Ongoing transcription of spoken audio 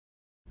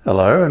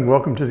Hello and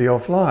welcome to the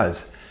old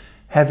Fliers.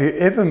 Have you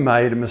ever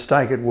made a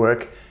mistake at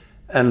work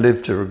and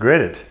lived to regret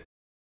it?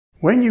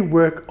 When you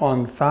work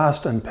on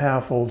fast and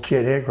powerful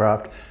jet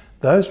aircraft,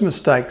 those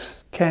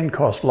mistakes can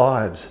cost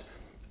lives.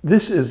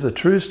 This is the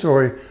true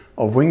story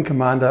of Wing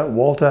Commander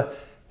Walter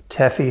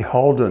Taffy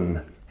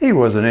Holden. He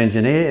was an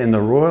engineer in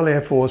the Royal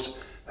Air Force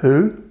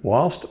who,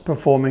 whilst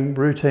performing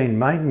routine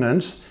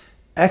maintenance,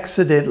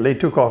 accidentally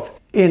took off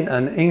in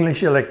an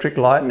English Electric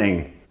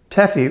Lightning.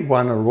 Taffy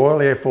won a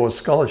Royal Air Force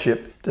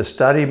scholarship to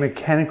study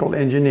mechanical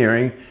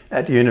engineering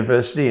at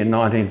university in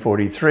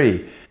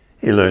 1943.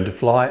 He learned to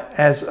fly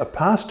as a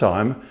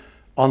pastime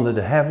on the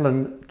de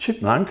Havilland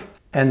Chipmunk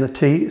and the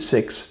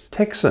T-6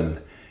 Texan.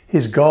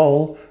 His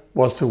goal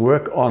was to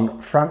work on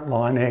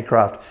frontline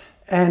aircraft,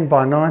 and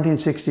by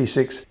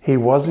 1966 he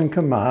was in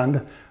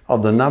command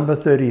of the No.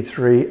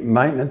 33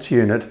 maintenance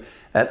unit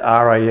at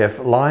RAF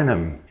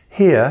Lynham.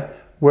 Here,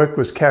 work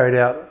was carried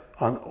out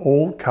on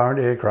all current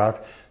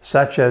aircraft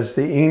such as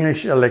the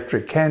English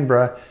Electric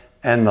Canberra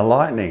and the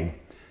Lightning.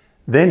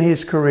 Then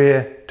his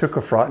career took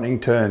a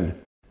frightening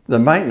turn. The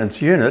maintenance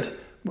unit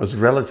was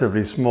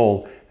relatively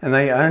small and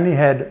they only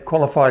had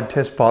qualified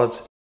test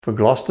pilots for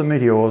Gloucester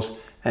Meteors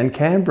and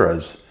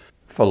Canberras.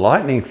 For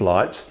Lightning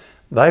flights,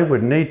 they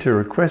would need to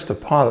request a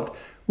pilot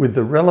with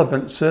the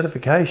relevant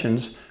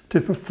certifications to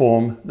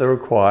perform the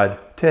required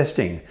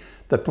testing.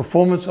 The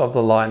performance of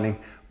the Lightning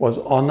was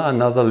on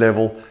another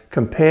level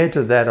compared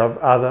to that of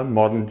other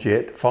modern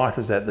jet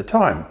fighters at the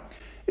time.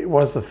 It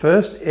was the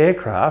first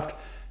aircraft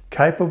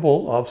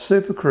capable of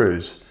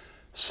supercruise,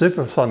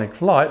 supersonic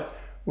flight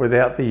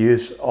without the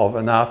use of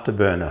an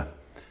afterburner.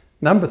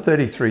 No.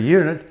 33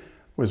 unit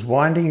was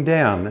winding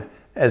down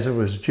as it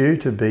was due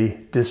to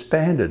be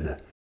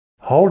disbanded.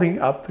 Holding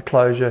up the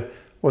closure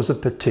was a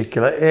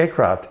particular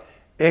aircraft,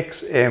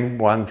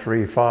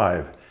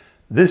 XM135.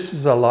 This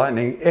is a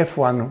Lightning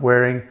F1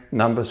 wearing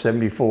No.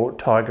 74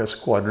 Tiger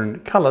Squadron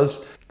colours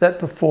that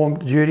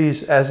performed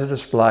duties as a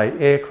display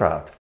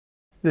aircraft.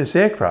 This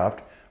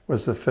aircraft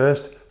was the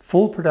first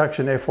full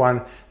production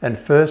F1 and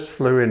first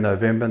flew in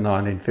November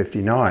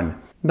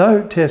 1959.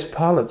 No test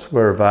pilots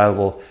were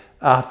available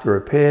after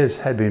repairs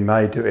had been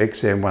made to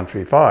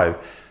XM135.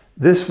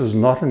 This was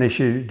not an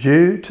issue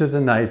due to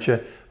the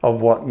nature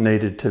of what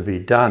needed to be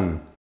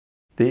done.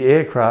 The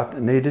aircraft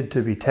needed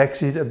to be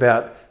taxied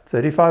about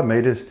 35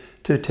 metres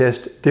to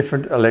test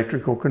different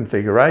electrical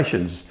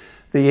configurations.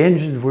 The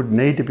engines would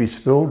need to be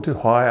spooled to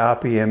high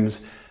RPMs,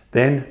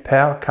 then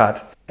power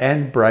cut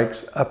and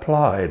brakes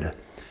applied.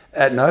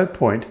 At no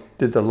point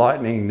did the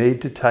Lightning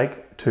need to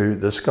take to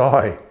the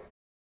sky.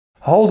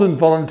 Holden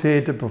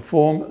volunteered to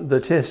perform the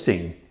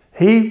testing.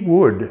 He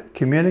would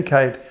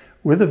communicate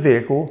with the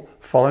vehicle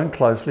following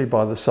closely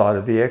by the side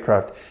of the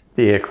aircraft.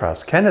 The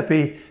aircraft's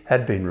canopy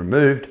had been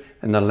removed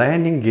and the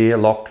landing gear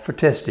locked for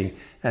testing,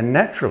 and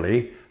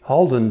naturally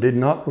Holden did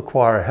not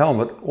require a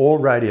helmet or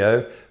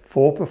radio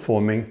for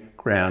performing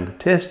ground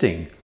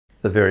testing.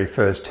 The very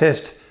first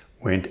test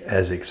went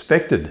as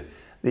expected.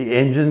 The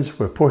engines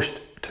were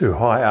pushed to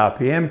high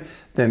RPM,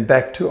 then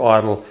back to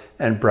idle,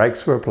 and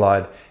brakes were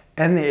applied,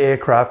 and the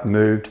aircraft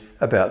moved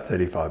about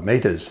 35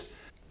 metres.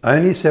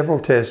 Only several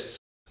tests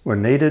were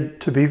needed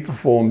to be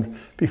performed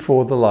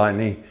before the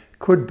Lightning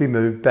could be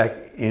moved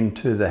back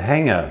into the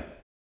hangar.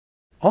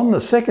 On the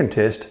second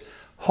test,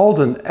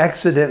 Holden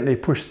accidentally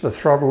pushed the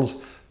throttles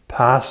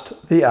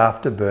past the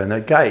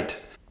afterburner gate.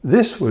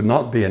 This would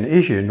not be an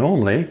issue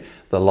normally.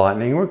 The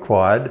Lightning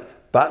required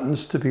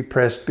buttons to be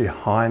pressed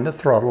behind the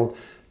throttle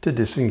to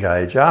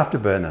disengage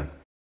afterburner.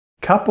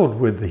 Coupled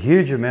with the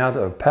huge amount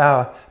of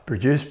power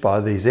produced by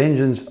these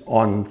engines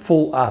on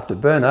full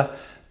afterburner,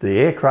 the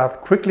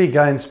aircraft quickly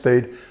gained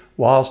speed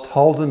whilst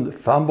Holden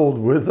fumbled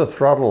with the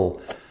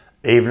throttle.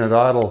 Even at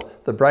idle,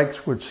 the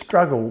brakes would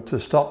struggle to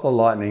stop the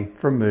Lightning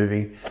from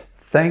moving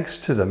thanks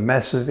to the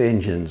massive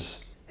engines.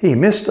 He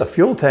missed a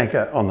fuel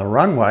tanker on the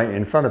runway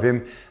in front of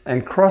him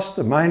and crossed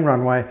the main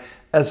runway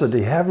as a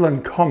de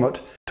Havilland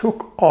Comet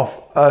took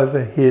off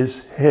over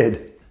his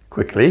head.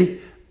 Quickly,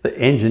 the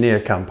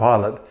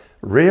engineer-cum-pilot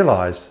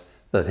realised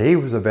that he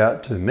was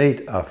about to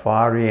meet a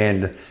fiery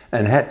end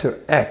and had to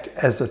act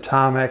as the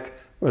tarmac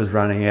was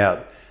running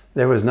out.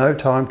 There was no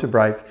time to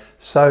brake,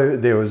 so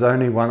there was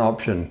only one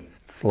option: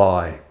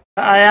 fly.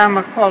 I am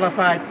a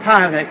qualified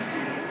pilot,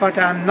 but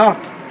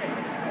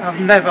I've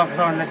never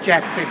flown a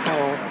jet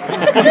before.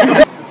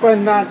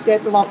 When that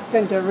gets locked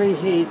into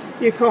reheat,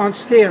 you can't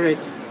steer it.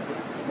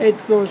 It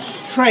goes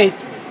straight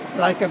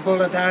like a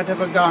bullet out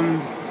of a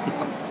gun.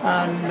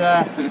 And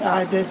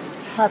I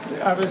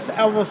was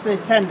obviously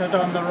centered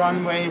on the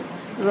runway,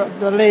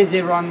 the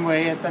lazy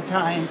runway at the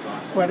time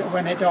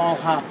when it all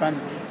happened.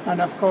 And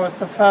of course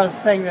the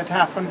first thing that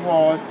happened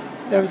was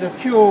there was a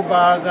fuel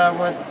buzzer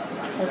with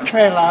a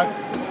trailer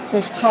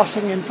just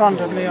crossing in front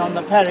of me on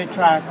the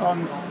peri-track.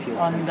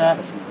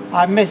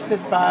 I missed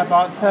it by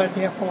about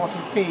 30 or 40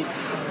 feet.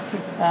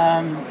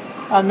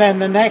 And then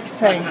the next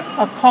thing,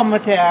 a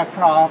Comet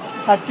aircraft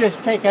had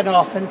just taken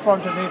off in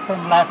front of me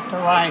from left to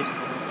right.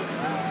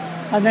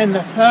 And then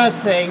the third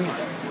thing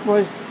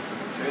was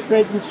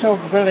Basingstoke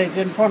village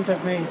in front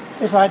of me.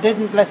 If I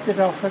didn't lift it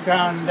off the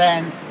ground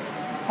then,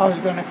 I was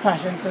going to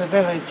crash into the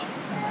village.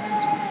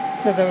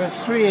 So there was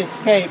 3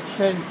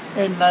 escapes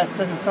in less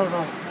than sort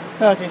of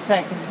 30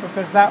 seconds,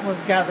 because that was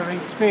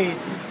gathering speed,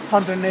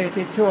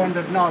 180,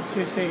 200 knots,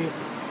 you see,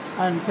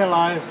 until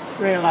I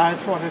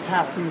realised what had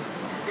happened.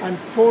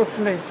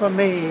 Unfortunately for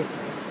me,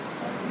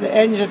 the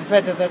engine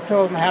fitter that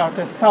told me how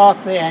to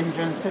start the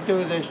engines to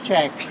do this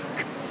check,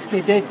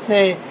 he did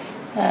say,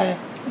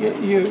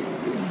 you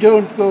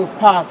don't go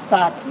past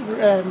that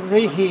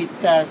reheat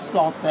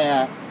slot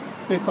there,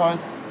 because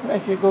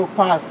if you go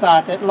past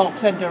that it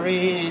locks into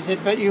reheat. He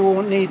said, but you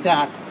won't need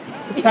that.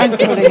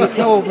 Thankfully he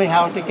told me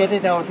how to get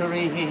it out of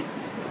reheat,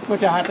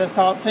 which I had to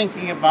start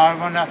thinking about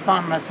when I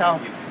found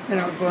myself,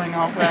 going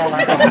off there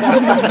like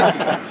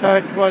that. So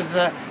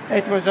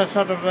it was a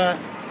sort of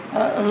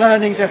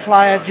learning to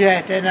fly a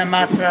jet in a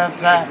matter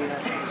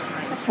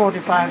of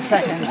 45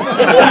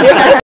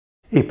 seconds.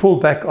 He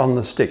pulled back on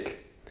the stick.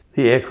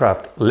 The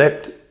aircraft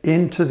leapt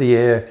into the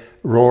air,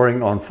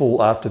 roaring on full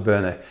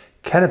afterburner,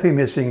 canopy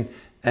missing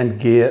and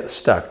gear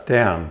stuck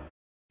down.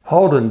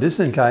 Holden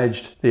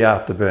disengaged the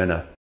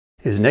afterburner.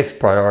 His next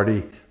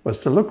priority was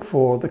to look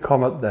for the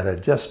comet that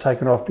had just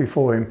taken off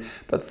before him,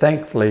 but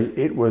thankfully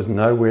it was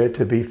nowhere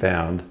to be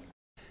found.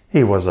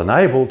 He was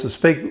unable to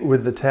speak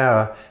with the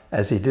tower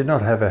as he did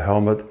not have a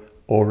helmet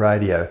or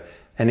radio,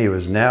 and he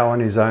was now on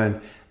his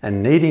own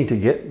and needing to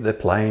get the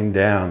plane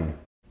down.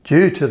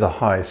 Due to the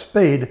high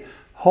speed,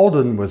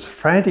 Holden was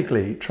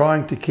frantically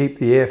trying to keep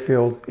the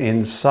airfield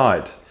in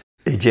sight.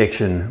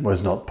 Ejection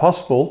was not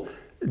possible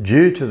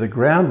due to the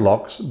ground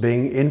locks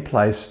being in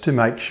place to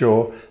make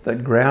sure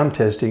that ground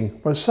testing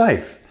was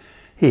safe.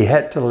 He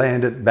had to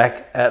land it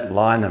back at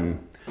Lynham.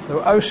 The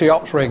OC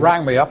Ops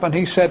rang me up and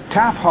he said,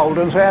 Taff,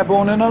 Holden's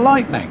airborne in a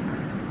lightning.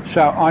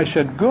 So I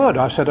said, good.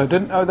 I said, I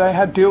didn't know they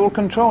had dual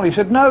control. He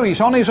said, no, he's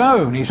on his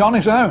own. He's on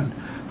his own.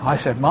 I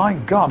said, my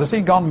God, has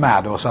he gone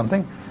mad or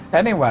something?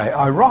 Anyway,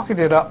 I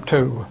rocketed up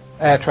to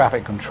air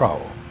traffic control.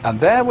 And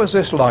there was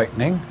this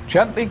lightning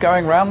gently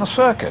going round the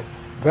circuit.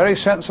 Very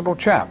sensible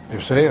chap,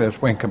 you see,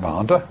 there's Wing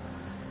Commander.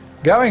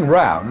 Going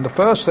round, the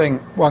first thing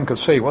one could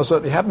see was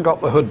that he hadn't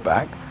got the hood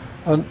back,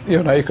 and,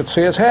 you could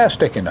see his hair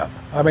sticking up.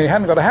 I mean, he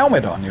hadn't got a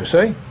helmet on, you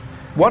see.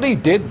 What he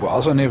did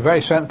was, and he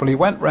very sensible, he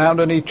went round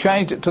and he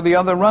changed it to the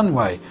other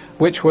runway,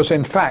 which was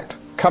in fact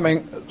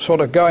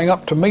going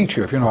up to meet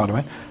you, if you know what I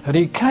mean. And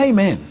he came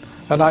in,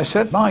 and I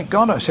said, my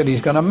God, I said,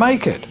 he's going to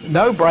make it.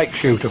 No brake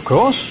chute, of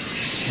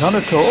course, none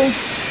at all.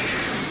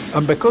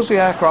 And because the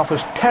aircraft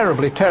was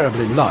terribly,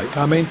 terribly light,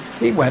 I mean,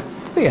 he went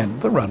to the end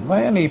of the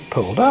runway and he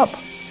pulled up,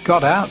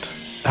 got out.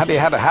 Had he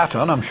had a hat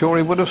on, I'm sure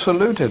he would have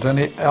saluted. And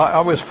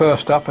I was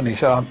first up and he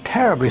said, I'm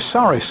terribly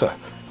sorry, sir.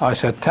 I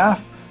said,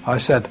 Taff, I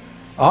said,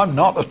 I'm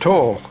not at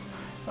all.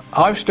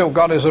 I've still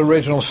got his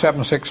original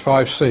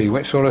 765C,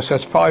 which sort of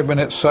says 5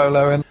 minutes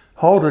solo. And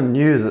Holden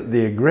knew that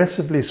the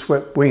aggressively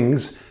swept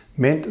wings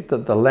meant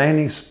that the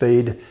landing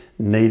speed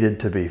needed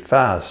to be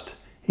fast.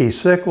 He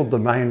circled the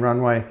main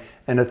runway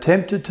and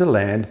attempted to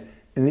land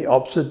in the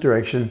opposite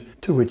direction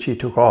to which he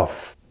took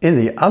off. In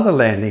the other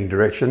landing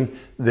direction,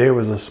 there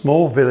was a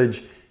small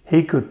village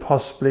he could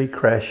possibly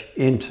crash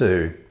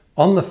into.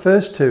 On the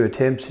first 2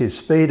 attempts, his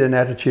speed and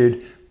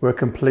attitude were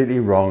completely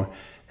wrong,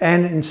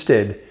 and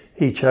instead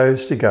he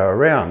chose to go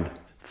around.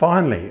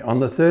 Finally, on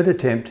the 3rd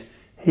attempt,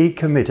 he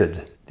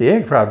committed. The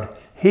aircraft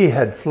he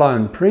had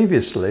flown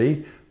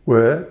previously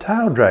were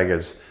tail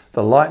draggers.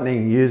 The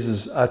Lightning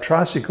uses a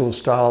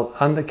tricycle-style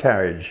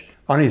undercarriage.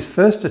 On his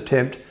first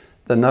attempt,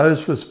 the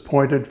nose was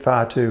pointed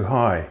far too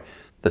high.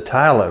 The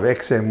tail of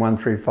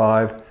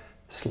XM135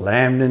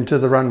 slammed into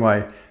the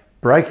runway,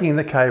 breaking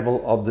the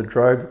cable of the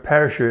drogue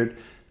parachute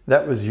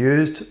that was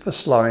used for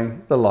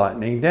slowing the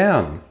Lightning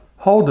down.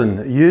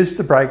 Holden used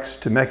the brakes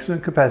to maximum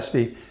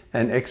capacity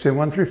and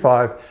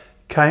XM135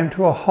 came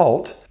to a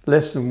halt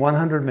less than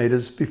 100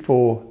 meters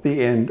before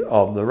the end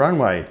of the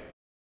runway.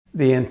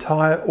 The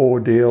entire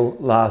ordeal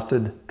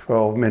lasted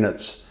 12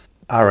 minutes.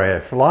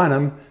 RAF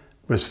Lynham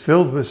was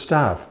filled with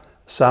staff,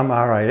 some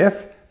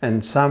RAF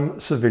and some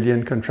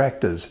civilian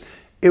contractors.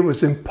 It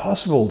was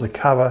impossible to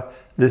cover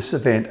this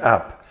event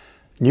up.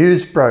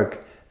 News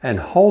broke and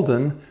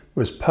Holden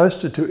was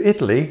posted to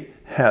Italy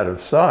out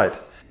of sight.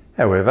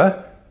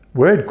 However,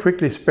 word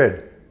quickly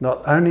spread,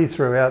 not only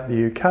throughout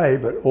the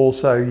UK but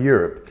also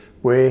Europe,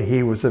 where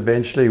he was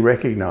eventually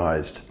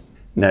recognised.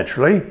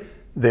 Naturally,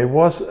 there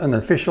was an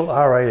official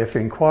RAF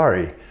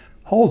inquiry.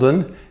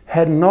 Holden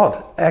had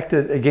not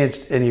acted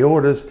against any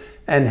orders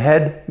and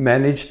had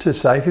managed to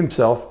save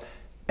himself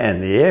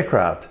and the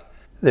aircraft.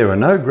 There were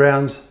no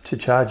grounds to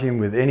charge him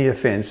with any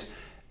offence,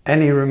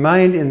 and he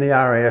remained in the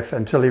RAF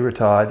until he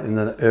retired in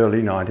the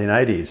early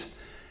 1980s.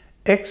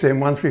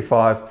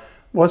 XM135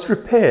 was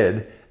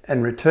repaired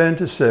and returned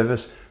to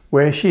service,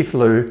 where she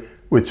flew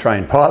with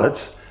trained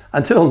pilots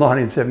until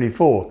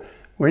 1974,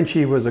 when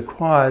she was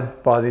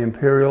acquired by the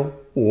Imperial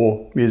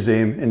War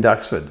Museum in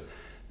Duxford.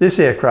 This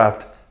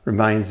aircraft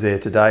remains there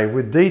today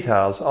with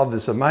details of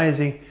this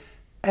amazing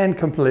and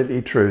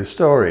completely true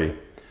story.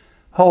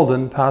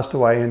 Holden passed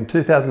away in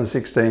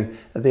 2016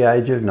 at the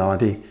age of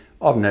 90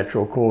 of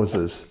natural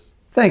causes.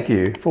 Thank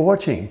you for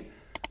watching.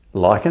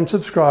 Like and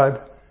subscribe,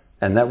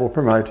 and that will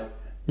promote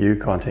new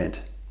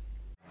content.